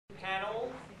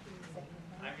panel.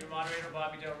 I'm your moderator,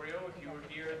 Bobby Del Rio. If you were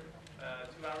here 2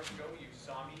 hours ago, you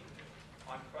saw me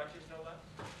on crutches, no less.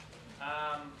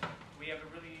 We have a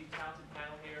really talented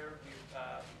panel here. We've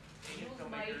Asian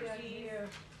filmmakers.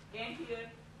 Can't hear.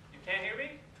 You can't hear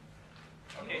me?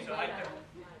 Okay, so I'll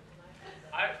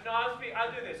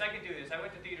do this. I can do this. I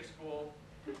went to theater school.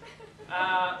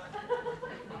 I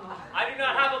do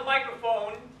not have a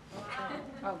microphone,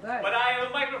 but I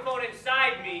have a microphone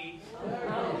inside me.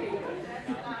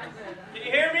 Can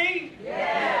you hear me?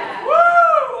 Yeah.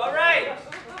 Woo! All right.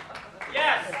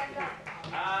 Yes.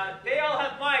 They all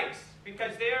have mics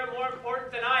because they are more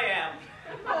important than I am.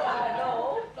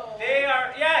 No. They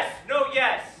are, yes, no,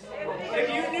 yes. If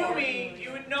you knew me,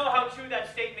 you would know how true that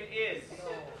statement is.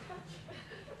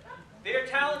 They are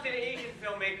talented Asian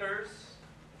filmmakers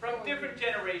from different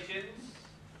generations.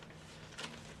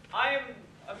 I am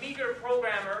a meager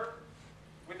programmer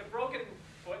with a broken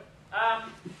foot.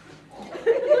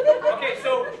 Okay,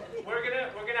 so we're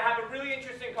gonna have a really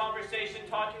interesting conversation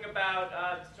talking about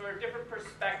sort of different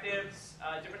perspectives,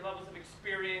 different levels of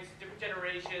experience, different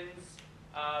generations,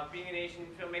 being an Asian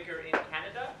filmmaker in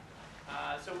Canada.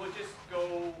 So we'll just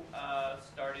go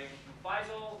starting from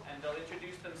Faisal, and they'll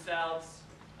introduce themselves,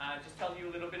 just tell you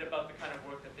a little bit about the kind of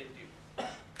work that they do.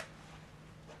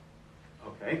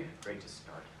 Okay, great to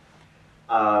start.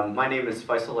 My name is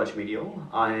Faisal Lutchmedial.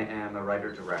 I am a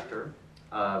writer-director.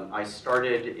 I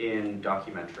started in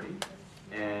documentary,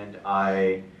 and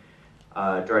I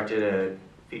directed a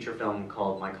feature film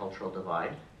called My Cultural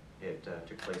Divide. It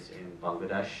took place in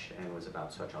Bangladesh and was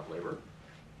about sweatshop labor.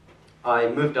 I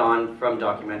moved on from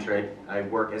documentary. I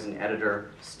work as an editor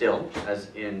still, as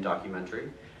in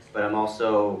documentary, but I'm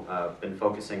also been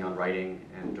focusing on writing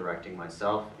and directing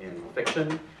myself in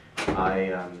fiction.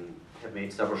 I have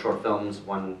made several short films,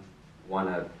 won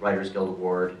a Writers Guild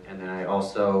Award, and then I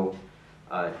also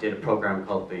did a program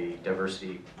called the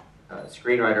Diversity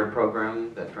Screenwriter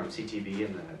Program that from CTV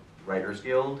and the Writers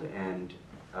Guild, and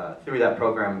through that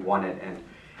program won it and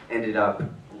ended up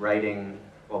writing,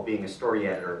 well, being a story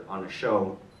editor on a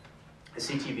show, a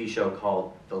CTV show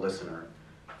called The Listener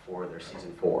for their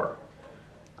season 4.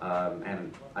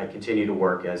 And I continue to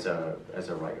work as a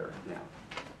writer now.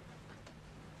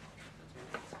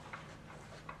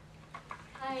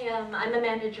 Hi, I'm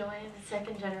Amanda Joy. I'm a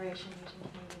second-generation Asian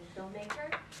Canadian filmmaker.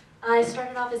 I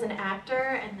started off as an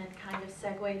actor and then kind of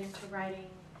segued into writing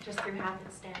just through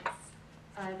happenstance.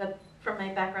 From my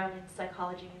background in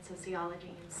psychology and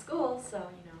sociology in school, so,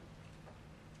 you know,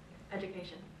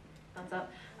 education, thumbs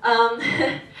up.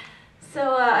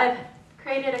 So I've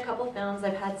created a couple films.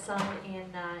 I've had some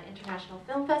in international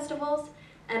film festivals,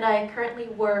 and I currently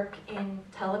work in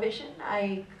television.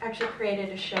 I actually created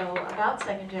a show about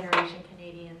second-generation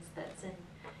Canadians that's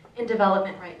in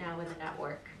development right now with a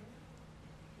network.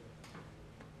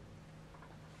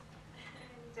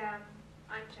 And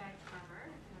I'm Jag Parmer.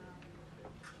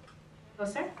 Oh,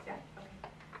 sir? Yeah, okay.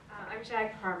 I'm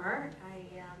Jag Parmer.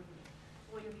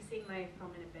 Well, you'll be seeing my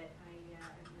film in a bit. I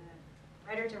am the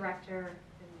writer-director, and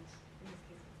in this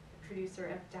case, the producer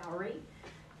of Dowry.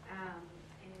 And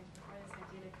before this, I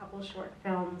did a couple short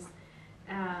films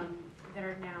that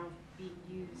are now being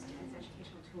used as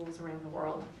educational tools around the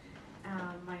world.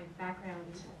 My background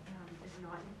is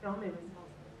not in film, it was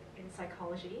in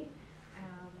psychology.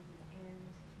 And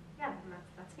yeah, and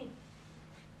that's me.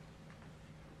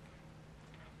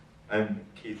 I'm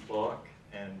Keith Block,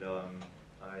 and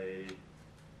I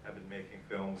have been making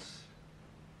films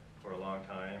for a long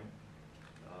time,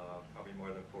 probably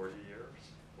more than 40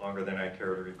 years, longer than I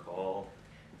care to recall.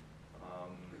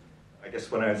 I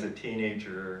guess when I was a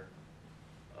teenager,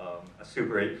 a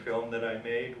Super 8 film that I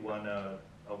made won an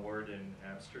award in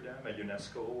Amsterdam, a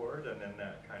UNESCO award, and then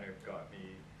that kind of got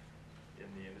me in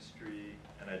the industry,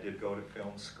 and I did go to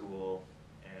film school,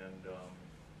 and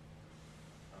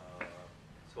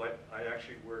so I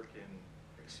actually work in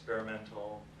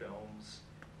experimental films,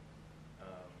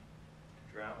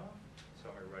 drama, so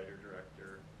I'm a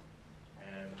writer-director,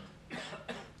 and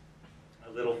a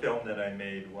little film that I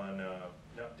made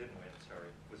didn't win, sorry,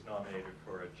 was nominated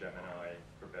for a Gemini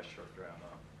for Best Short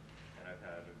Drama, and I've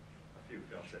had a few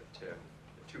films at TIFF,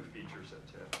 2 features at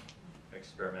TIFF, an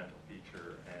experimental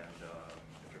feature and a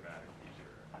dramatic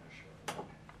feature and a short.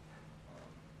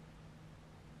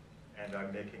 And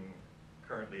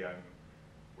currently I'm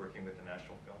working with the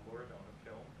National Film Board on a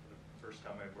film. For the first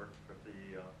time I've worked for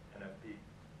the NFB,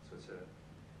 so it's a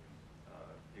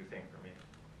new thing for me.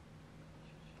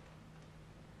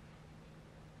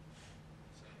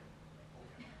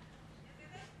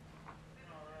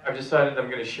 I've decided I'm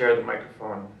going to share the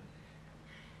microphone.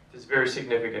 It's very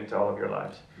significant to all of your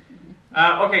lives.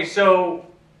 Okay, so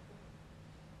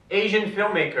Asian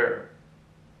filmmaker.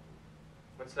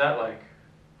 What's that like?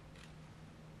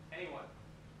 Anyone?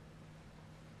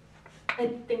 I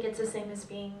think it's the same as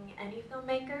being any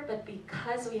filmmaker, but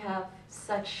because we have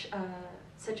such a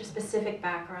specific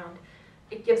background,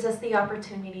 it gives us the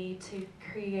opportunity to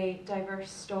create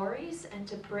diverse stories and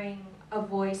to bring a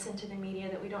voice into the media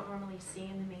that we don't normally see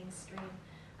in the mainstream.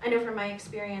 I know from my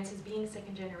experience as being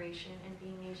second generation and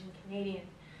being Asian Canadian,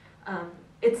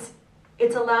 it's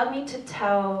allowed me to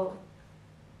tell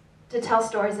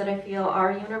stories that I feel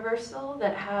are universal,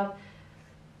 that have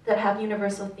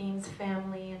universal themes,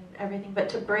 family and everything, but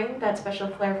to bring that special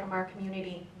flair from our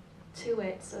community to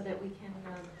it so that we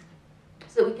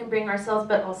can bring ourselves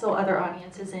but also other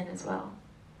audiences in as well.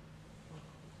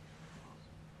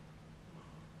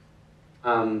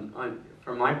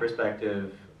 From my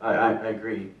perspective, I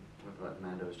agree with what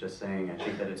Amanda was just saying. I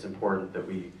think that it's important that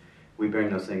we bring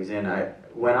those things in.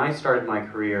 When I started my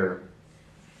career,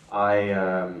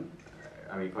 I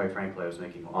mean, quite frankly, I was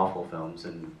making awful films,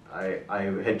 and I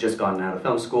had just gotten out of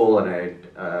film school, and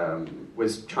I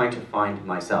was trying to find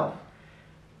myself,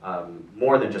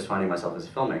 more than just finding myself as a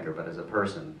filmmaker, but as a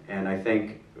person. And I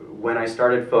think when I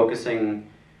started focusing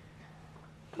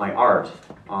my art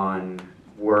on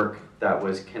work that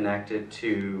was connected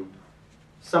to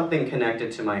something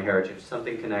connected to my heritage,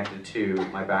 something connected to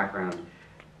my background,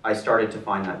 I started to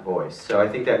find that voice. So I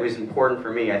think that was important for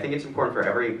me. I think it's important for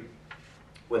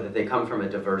whether they come from a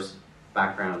diverse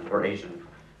background or Asian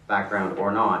background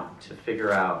or not, to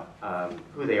figure out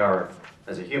who they are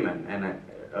as a human. And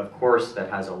of course,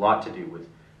 that has a lot to do with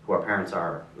who our parents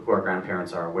are, who our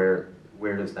grandparents are. Where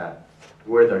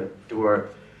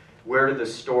do the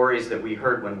stories that we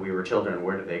heard when we were children,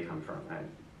 where do they come from? And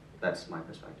that's my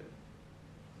perspective.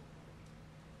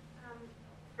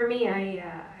 For me, I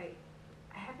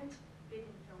haven't been in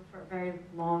film for a very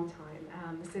long time.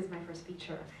 This is my first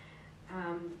feature.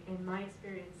 And my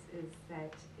experience is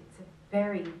that it's a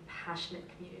very passionate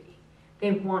community.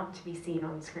 They want to be seen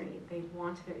on screen. They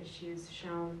want their issues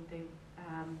shown.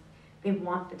 They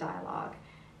want the dialogue.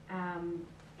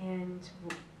 And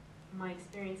my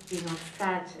experience being on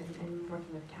set and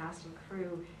working with cast and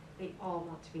crew, they all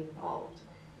want to be involved.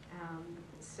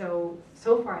 So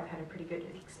far I've had a pretty good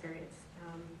experience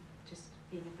just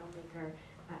being a filmmaker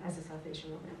as a South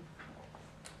Asian woman.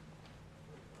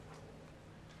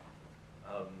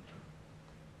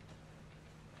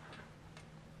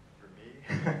 For me,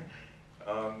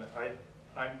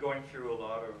 I'm going through a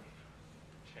lot of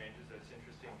changes. It's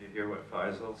interesting to hear what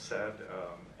Faisal said,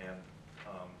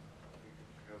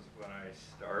 because when I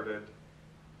started,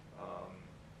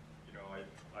 you know,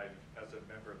 I as a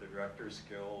member of the Directors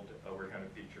Guild, working on a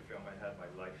feature film, I had my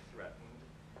life threatened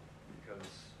because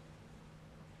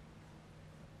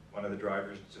one of the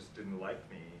drivers just didn't like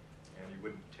me, and he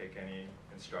wouldn't take any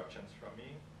instructions from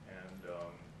me, and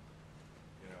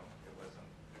you know, it wasn't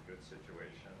a good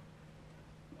situation,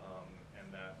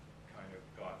 and that kind of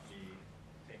got me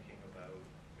thinking about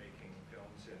making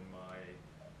films in my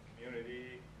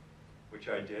community, which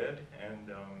I did, and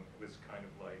it was kind of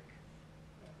like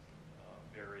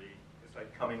it's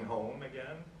like coming home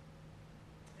again,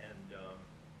 and now,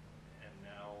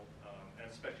 and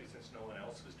especially since no one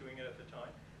else was doing it at the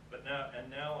time. But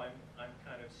now I'm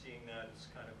kind of seeing that as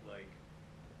kind of like,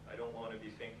 I don't want to be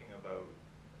thinking about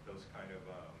those kind of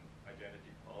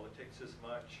identity politics as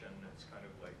much, and it's kind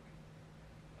of like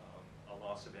a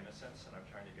loss of innocence, and I'm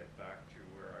trying to get back to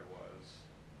where I was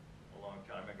a long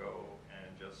time ago, and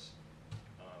just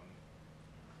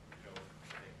you know,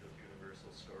 make those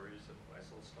universal stories that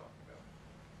Faisal's talking about.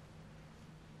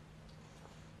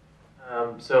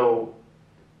 So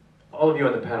all of you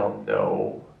on the panel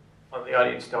know, on the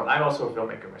audience don't, I'm also a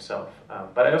filmmaker myself,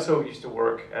 but I also used to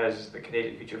work as the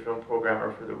Canadian feature film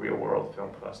programmer for the Real World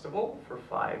Film Festival for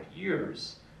 5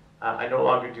 years. I no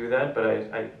longer do that, but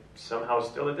I somehow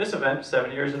still at this event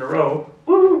 7 years in a row.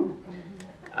 Woo!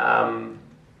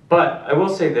 But I will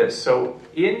say this, so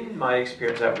in my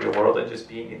experience at Real World and just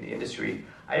being in the industry,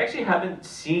 I actually haven't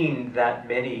seen that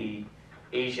many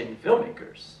Asian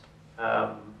filmmakers.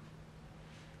 Why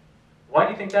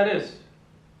do you think that is?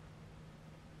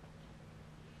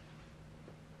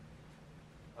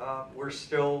 We're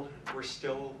still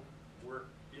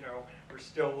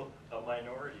a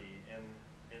minority in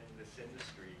this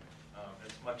industry.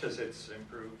 As much as it's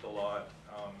improved a lot,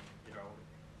 you know,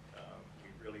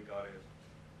 we've really got to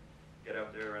get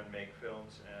out there and make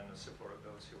films and support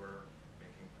those who are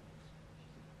making films.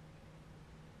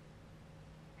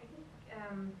 I think,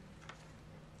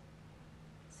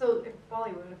 so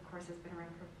Bollywood, of course, has been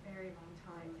around for a very long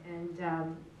time, and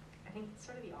I think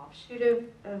sort of the offshoot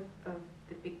of the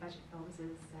big budget films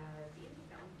is the indie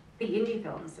film. the indie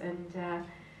films, and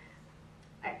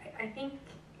I think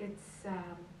it's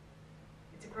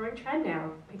a growing trend now.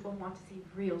 People want to see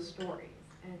real stories,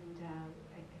 and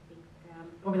I think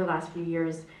over the last few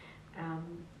years,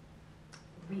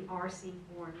 we are seeing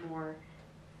more and more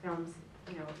films,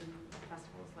 in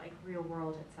festivals like Real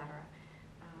World, etc.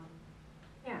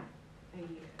 Yeah, that's what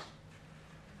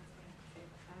I have to say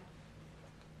about that.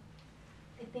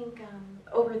 I think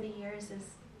over the years, as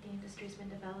the industry's been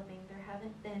developing, there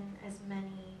haven't been as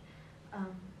many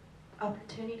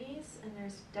opportunities, and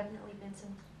there's definitely been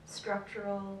some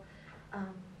structural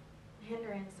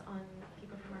hindrance on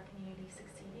people from our community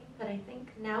succeeding. But I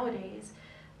think nowadays,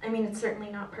 I mean, it's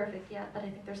certainly not perfect yet, but I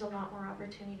think there's a lot more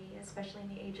opportunity, especially in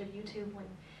the age of YouTube, when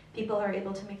people are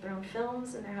able to make their own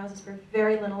films in their houses for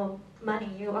very little money.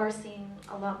 You are seeing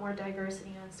a lot more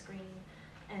diversity on screen,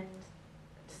 and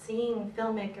seeing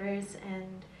filmmakers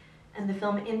and the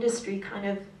film industry kind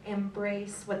of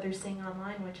embrace what they're seeing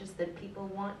online, which is that people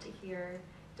want to hear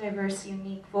diverse,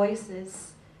 unique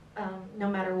voices, no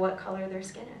matter what color their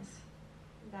skin is.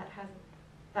 That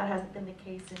hasn't been the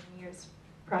case in years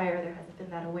prior. There hasn't been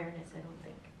that awareness, I don't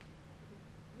think.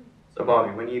 So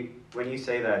Bobby, when you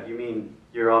say that,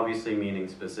 you're obviously meaning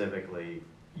specifically,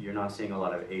 you're not seeing a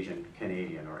lot of Asian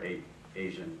Canadian or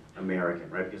Asian American,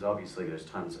 right? Because obviously there's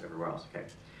tons everywhere else. Okay.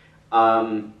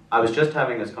 I was just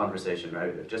having this conversation,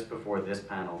 right? Just before this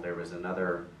panel, there was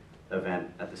another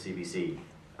event at the CBC,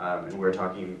 and we were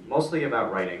talking mostly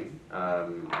about writing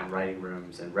and writing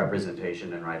rooms and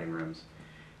representation in writing rooms,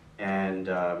 and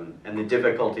the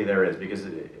difficulty there is because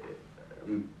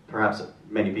perhaps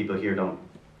many people here don't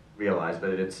realize, but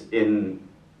it's in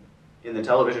the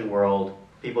television world,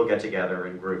 people get together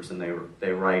in groups and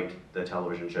they write the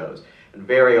television shows, and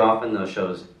very often those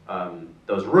shows,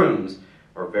 those rooms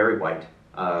are very white.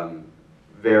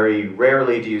 Very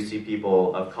rarely do you see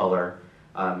people of color,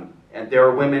 and there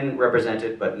are women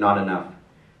represented, but not enough.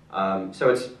 So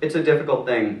it's a difficult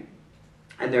thing,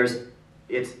 and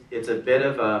it's a bit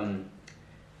of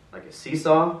like a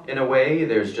seesaw in a way.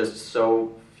 There's just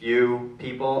so few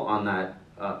people on that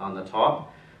on the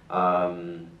top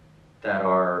that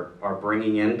are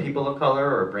bringing in people of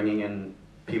color or bringing in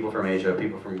people from Asia,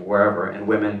 people from wherever, and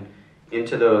women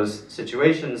into those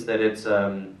situations that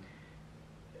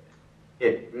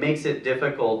it makes it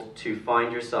difficult to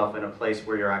find yourself in a place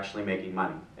where you're actually making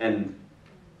money. And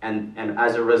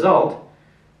as a result,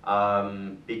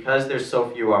 because there's so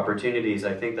few opportunities,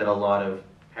 I think that a lot of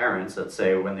parents, let's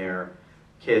say when their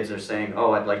kids are saying,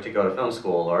 oh, I'd like to go to film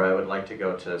school, or I would like to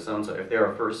go to so-and-so, if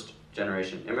they're a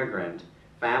first-generation immigrant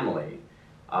family,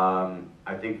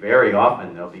 I think very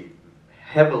often they'll be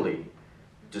heavily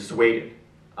dissuaded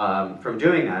from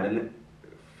doing that. And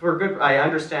for good, I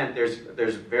understand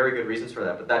there's very good reasons for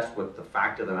that, but that's what the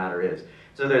fact of the matter is.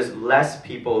 So there's less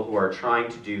people who are trying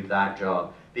to do that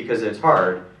job because it's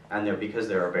hard and because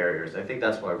there are barriers. I think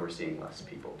that's why we're seeing less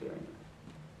people doing it.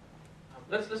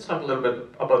 Let's talk a little bit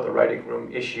about the writing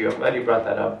room issue. I'm glad you brought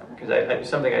that up because it's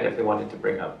something I definitely wanted to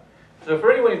bring up. So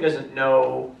for anyone who doesn't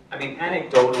know, I mean,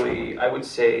 anecdotally, I would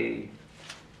say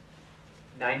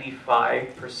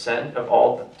 95% of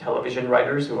all the television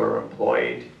writers who are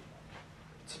employed,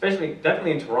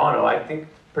 definitely in Toronto, I think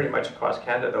pretty much across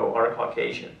Canada though, are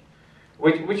Caucasian,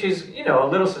 which is, a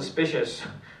little suspicious,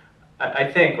 I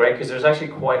think, right? Because there's actually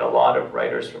quite a lot of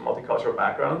writers from multicultural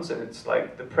backgrounds, and it's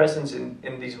like the presence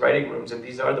in these writing rooms, and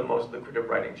these are the most lucrative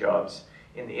writing jobs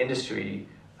in the industry.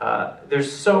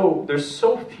 There's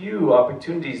so few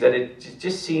opportunities that it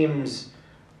just seems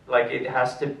like it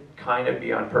has to kind of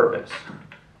be on purpose,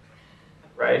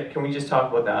 right? Can we just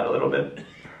talk about that a little bit?